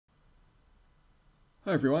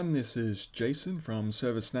Hi everyone, this is Jason from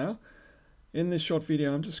ServiceNow. In this short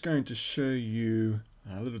video, I'm just going to show you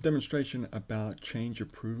a little demonstration about change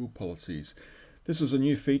approval policies. This is a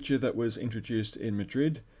new feature that was introduced in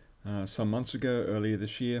Madrid some months ago, earlier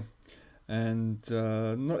this year, and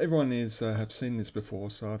not everyone have seen this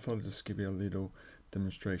before, so I thought I'd just give you a little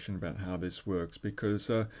demonstration about how this works,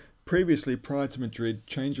 because previously, prior to Madrid,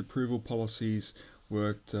 change approval policies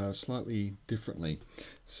worked slightly differently.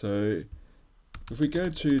 So if we go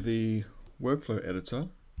to the workflow editor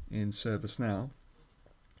in ServiceNow,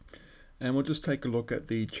 and we'll just take a look at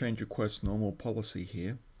the change request normal policy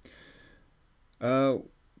here.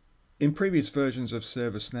 In previous versions of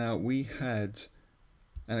ServiceNow, we had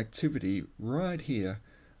an activity right here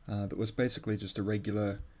that was basically just a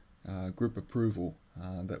regular group approval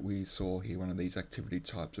that we saw here, one of these activity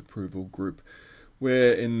types approval group,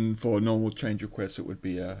 where for normal change requests it would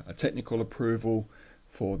be a technical approval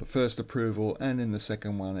for the first approval, and in the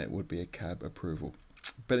second one it would be a cab approval.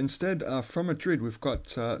 But instead, from Madrid, we've got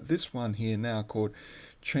this one here now called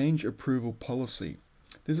change approval policy.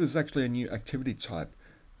 This is actually a new activity type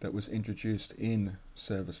that was introduced in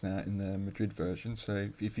ServiceNow in the Madrid version. So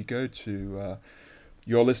if you go to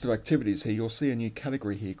your list of activities here, you'll see a new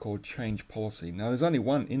category here called change policy. Now there's only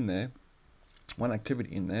one in there, one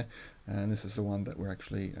activity in there, and this is the one that we're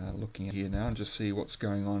actually looking at here now, and just see what's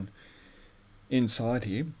going on inside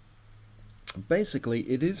here. Basically,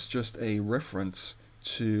 it is just a reference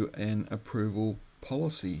to an approval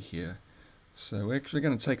policy here. So we're actually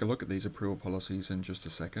going to take a look at these approval policies in just a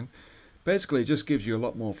second. Basically, it just gives you a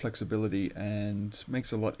lot more flexibility and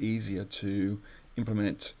makes it a lot easier to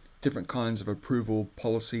implement different kinds of approval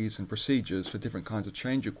policies and procedures for different kinds of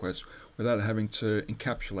change requests without having to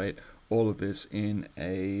encapsulate all of this in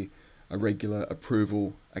a regular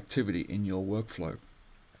approval activity in your workflow.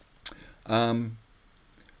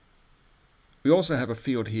 We also have a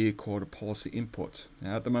field here called a policy input.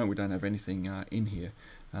 Now at the moment we don't have anything in here,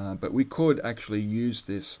 but we could actually use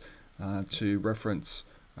this to reference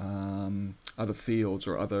other fields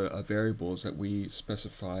or other variables that we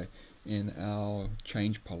specify in our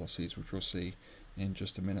change policies, which we'll see in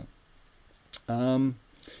just a minute. Yeah,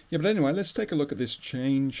 but anyway, let's take a look at this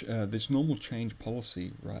this normal change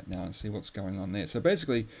policy right now and see what's going on there. So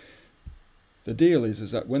basically, the deal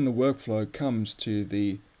is that when the workflow comes to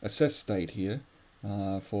the assess state here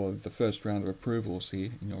for the first round of approvals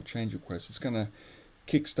here in your change request, it's going to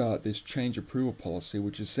kickstart this change approval policy,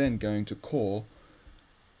 which is then going to call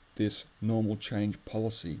this normal change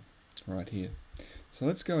policy right here. So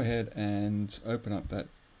let's go ahead and open up that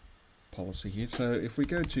policy here. So if we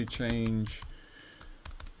go to change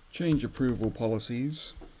approval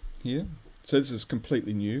policies here, so this is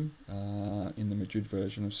completely new in the Madrid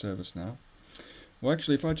version of ServiceNow. Well,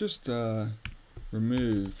 actually, if I just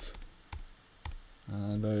remove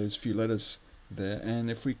those few letters there,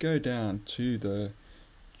 and if we go down to the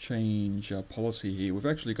change policy here, we've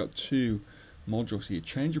actually got two modules here,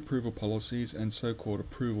 change approval policies and so-called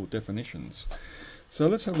approval definitions. So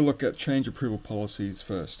let's have a look at change approval policies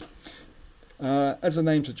first. As the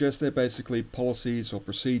name suggests, they're basically policies or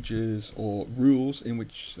procedures or rules in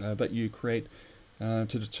which that you create to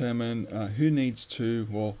determine who needs to,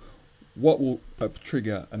 well, what will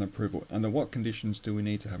trigger an approval, under what conditions do we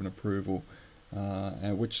need to have an approval,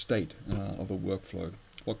 and which state of the workflow,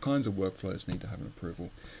 what kinds of workflows need to have an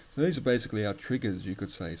approval. So these are basically our triggers, you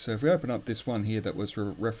could say. So if we open up this one here that was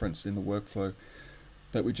referenced in the workflow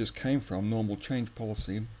that we just came from, normal change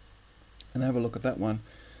policy, and have a look at that one,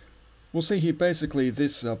 we'll see here basically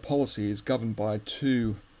this policy is governed by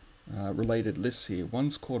two related lists here.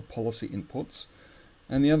 One's called policy inputs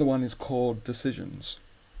and the other one is called decisions.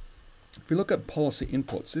 If we look at policy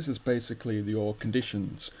inputs, this is basically your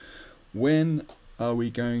conditions. When are we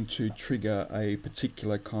going to trigger a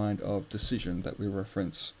particular kind of decision that we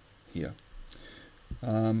reference here?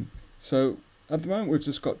 So at the moment we've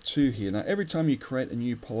just got two here. Now every time you create a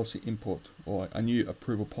new policy input, or a new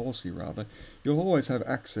approval policy rather, you'll always have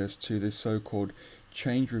access to this so-called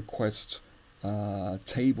change request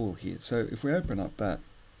table here. So if we open up that,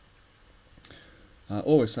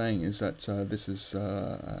 all we're saying is that this is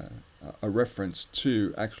a reference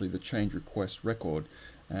to actually the change request record,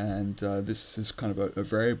 and this is kind of a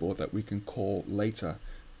variable that we can call later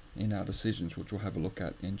in our decisions, which we'll have a look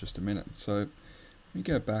at in just a minute. So let me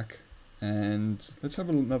go back and let's have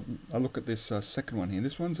a look at this second one here.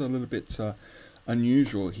 This one's a little bit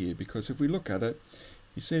unusual here, because if we look at it,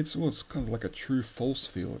 you see it's kind of like a true false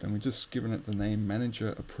field, and we're just given it the name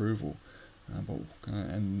manager approval.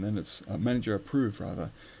 And then it's manager approved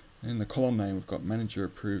rather. In the column name we've got manager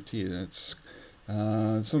approved here. It's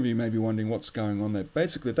Some of you may be wondering what's going on there.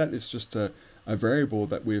 Basically, that is just a variable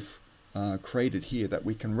that we've created here that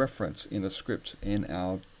we can reference in a script in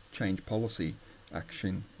our change policy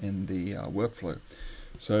action in the workflow.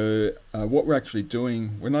 So what we're actually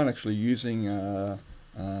doing, we're not actually using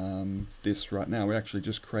this right now. We're actually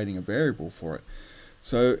just creating a variable for it.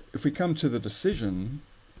 So if we come to the decision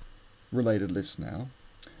related list now,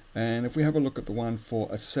 and if we have a look at the one for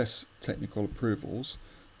assess technical approvals,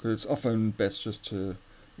 because it's often best just to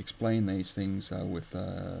explain these things with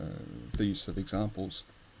the use of examples.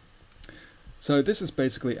 So this is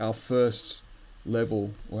basically our first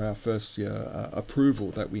level, or our first approval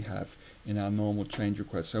that we have in our normal change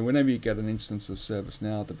request. So whenever you get an instance of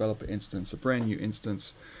ServiceNow, developer instance, a brand new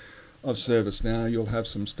instance of ServiceNow, you'll have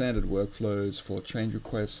some standard workflows for change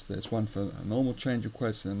requests. There's one for a normal change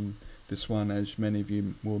request, and this one, as many of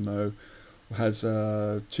you will know, has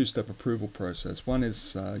a two-step approval process. One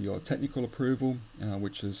is your technical approval,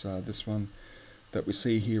 which is this one that we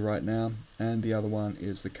see here right now, and the other one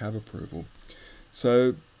is the CAB approval.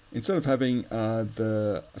 So instead of having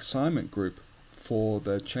the assignment group for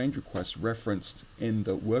the change request referenced in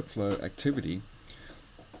the workflow activity,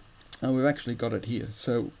 we've actually got it here.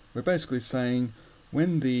 So we're basically saying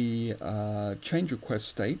when the change request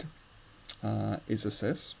state is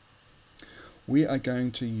assessed, we are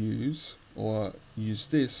going to use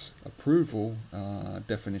this approval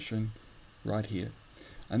definition right here.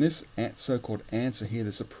 And this so-called answer here,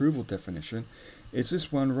 this approval definition, is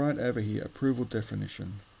this one right over here, approval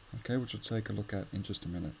definition, okay, which we'll take a look at in just a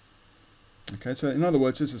minute. Okay, so in other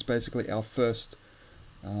words, this is basically our first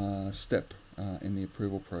step in the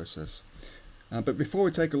approval process. But before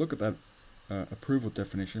we take a look at that approval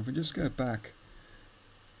definition, if we just go back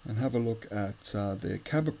and have a look at the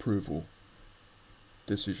CAB approval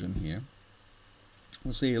decision here,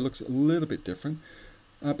 we'll see it looks a little bit different.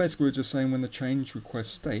 Basically, we're just saying when the change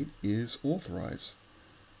request state is authorized.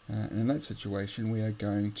 And in that situation, we are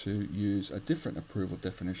going to use a different approval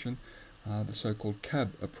definition, the so-called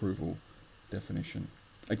CAB approval definition.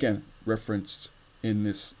 Again, referenced in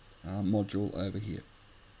this module over here.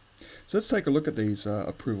 So let's take a look at these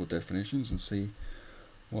approval definitions and see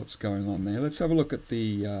what's going on there. Let's have a look at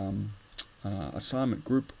the assignment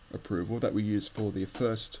group approval that we use for the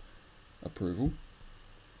first approval.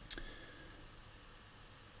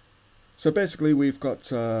 So basically, we've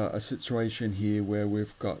got a situation here where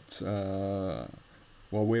we've got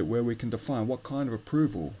where we can define what kind of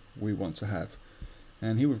approval we want to have.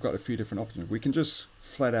 And here we've got a few different options. We can just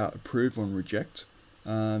flat out approve and reject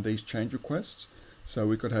these change requests. So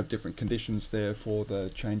we could have different conditions there for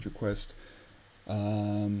the change request,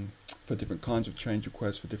 for different kinds of change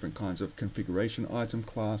requests, for different kinds of configuration item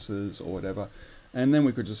classes or whatever. And then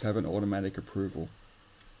we could just have an automatic approval.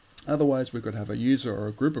 Otherwise, we could have a user or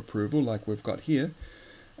a group approval like we've got here.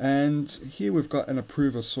 And here we've got an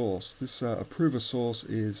approver source. This approver source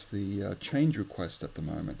is the change request at the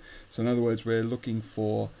moment. So in other words, we're looking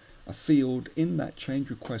for a field in that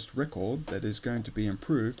change request record that is going to be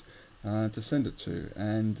improved to send it to.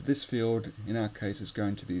 And this field, in our case, is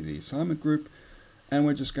going to be the assignment group. And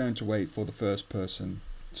we're just going to wait for the first person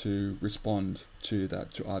to respond to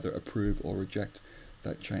that, to either approve or reject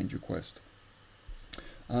that change request.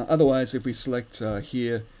 Otherwise, if we select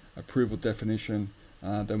here approval definition,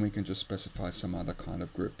 then we can just specify some other kind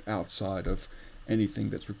of group outside of anything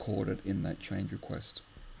that's recorded in that change request.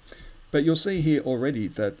 But you'll see here already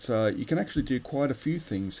that you can actually do quite a few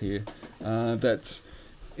things here that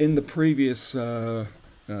in the previous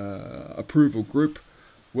approval group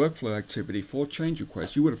workflow activity for change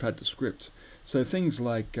requests, you would have had the script. So things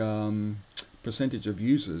like percentage of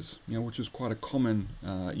users, which is quite a common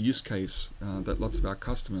use case that lots of our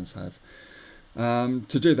customers have.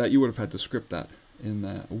 To do that, you would have had to script that in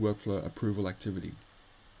a workflow approval activity.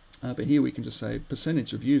 But here we can just say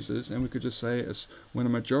percentage of users, and we could just say as when a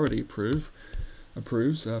majority approves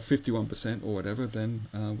 51% or whatever, then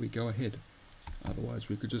we go ahead. Otherwise,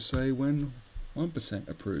 we could just say when 1%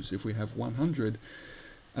 approves. If we have 100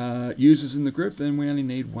 users in the group, then we only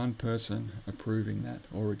need one person approving that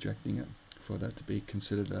or rejecting it for that to be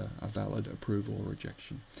considered a valid approval or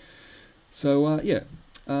rejection. So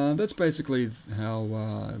that's basically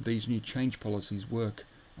how these new change policies work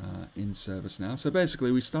in ServiceNow. So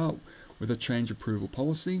basically, we start with a change approval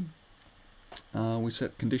policy. We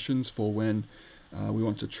set conditions for when we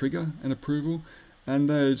want to trigger an approval, and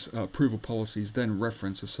those approval policies then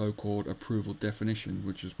reference a so-called approval definition,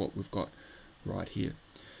 which is what we've got right here.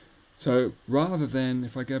 So rather than,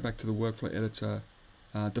 if I go back to the workflow editor,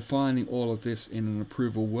 defining all of this in an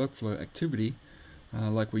approval workflow activity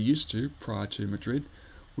like we used to prior to Madrid,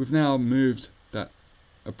 we've now moved that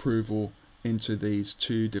approval into these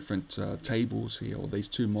two different tables here, or these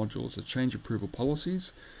two modules, the change approval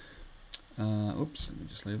policies. Oops, let me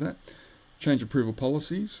just leave that. Change approval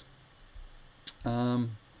policies, where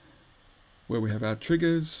we have our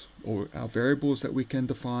triggers or our variables that we can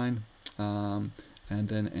define, and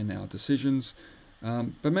then in our decisions.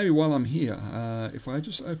 But maybe while I'm here, if I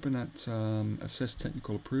just open at assess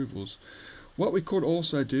technical approvals, what we could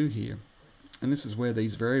also do here, and this is where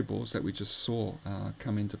these variables that we just saw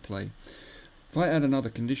come into play. If I add another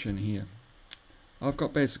condition here, I've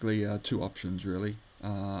got basically two options really.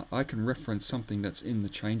 I can reference something that's in the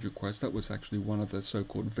change request. That was actually one of the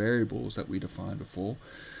so-called variables that we defined before.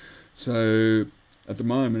 So at the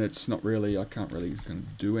moment it's not really, I can't really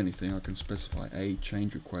do anything. I can specify a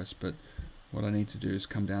change request, but what I need to do is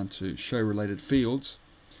come down to show related fields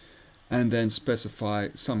and then specify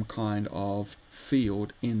some kind of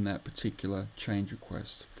field in that particular change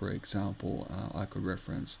request. For example, I could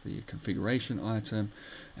reference the configuration item,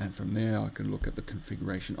 and from there I can look at the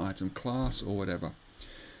configuration item class or whatever.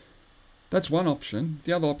 That's one option.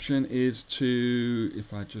 The other option is to,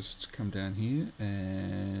 if I just come down here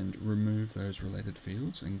and remove those related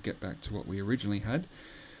fields and get back to what we originally had,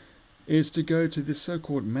 is to go to this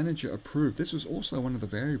so-called manager approved. This was also one of the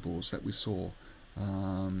variables that we saw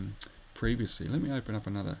previously. Let me open up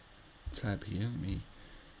another tab here. Let me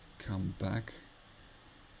come back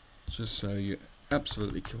just so you're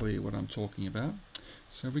absolutely clear what I'm talking about.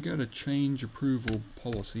 So if we go to change approval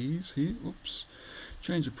policies here, oops,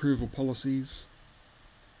 change approval policies,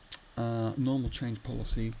 normal change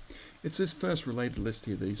policy. It's this first related list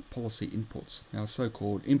here, these policy inputs, our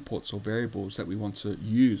so-called inputs or variables that we want to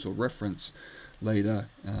use or reference later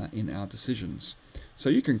in our decisions. So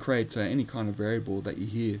you can create any kind of variable that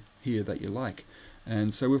you here that you like.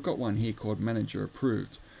 And so we've got one here called manager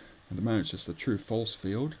approved. At the moment it's just a true false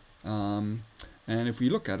field. And if we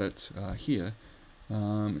look at it here,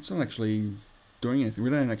 it's not actually doing anything. We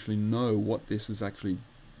don't actually know what this is actually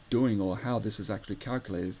doing or how this is actually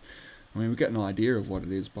calculated. I mean, we get an idea of what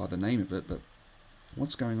it is by the name of it, but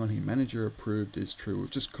what's going on here? Manager approved is true.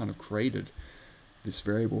 We've just kind of created this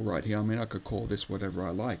variable right here. I mean, I could call this whatever I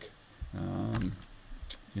like.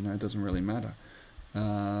 You know, it doesn't really matter.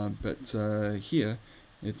 But here,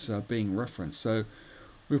 it's being referenced. So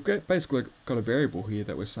we've basically got a variable here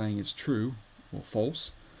that we're saying is true or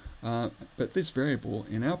false. But this variable,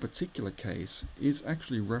 in our particular case, is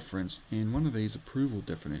actually referenced in one of these approval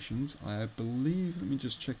definitions. I believe, let me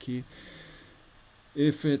just check here,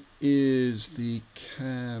 if it is the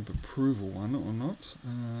cab approval one or not.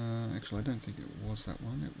 Actually, I don't think it was that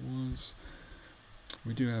one. It was,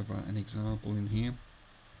 we do have an example in here.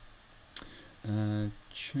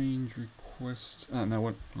 Change request, no,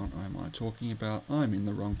 what am I talking about? I'm in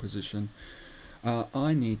the wrong position.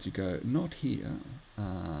 I need to go not here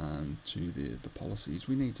to the policies.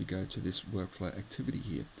 We need to go to this workflow activity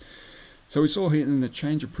here. So we saw here in the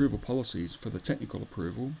change approval policies for the technical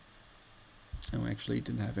approval, and we actually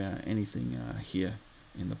didn't have anything here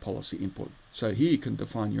in the policy input. So here you can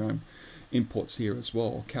define your own inputs here as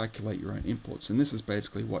well, calculate your own inputs, and this is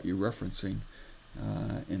basically what you're referencing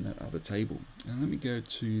in that other table. And let me go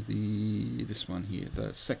to this one here,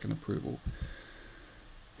 the second approval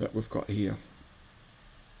that we've got here.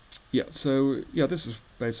 Yeah, so yeah, this is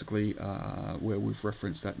basically where we've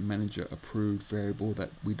referenced that manager approved variable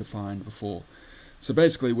that we defined before. So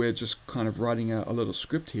basically we're just kind of writing out a little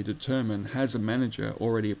script here to determine, has a manager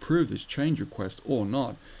already approved this change request or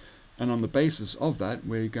not? And on the basis of that,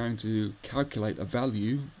 we're going to calculate a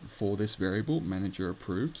value for this variable, manager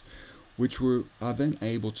approved, which we are then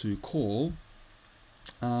able to call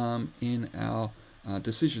in our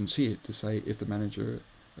decisions here to say if the manager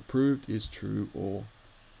approved is true or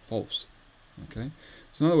false. Okay,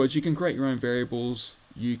 so in other words, you can create your own variables.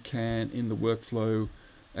 You can, in the workflow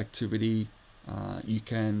activity, you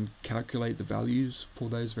can calculate the values for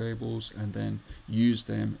those variables and then use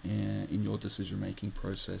them in your decision-making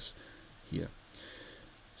process here.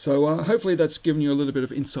 So hopefully that's given you a little bit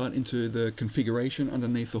of insight into the configuration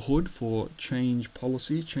underneath the hood for change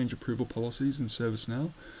policies, change approval policies in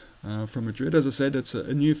ServiceNow from Madrid. As I said, it's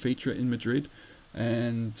a new feature in Madrid,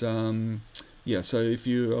 and yeah, so if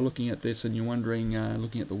you are looking at this and you're wondering,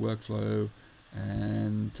 looking at the workflow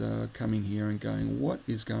and coming here and going, what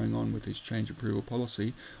is going on with this change approval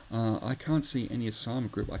policy? I can't see any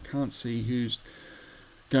assignment group. I can't see who's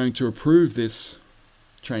going to approve this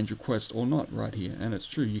change request or not right here. And it's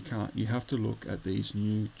true, you can't. You have to look at these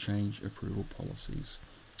new change approval policies.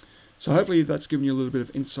 So hopefully that's given you a little bit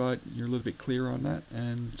of insight. You're a little bit clearer on that.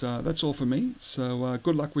 And that's all for me. So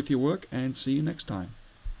good luck with your work and see you next time.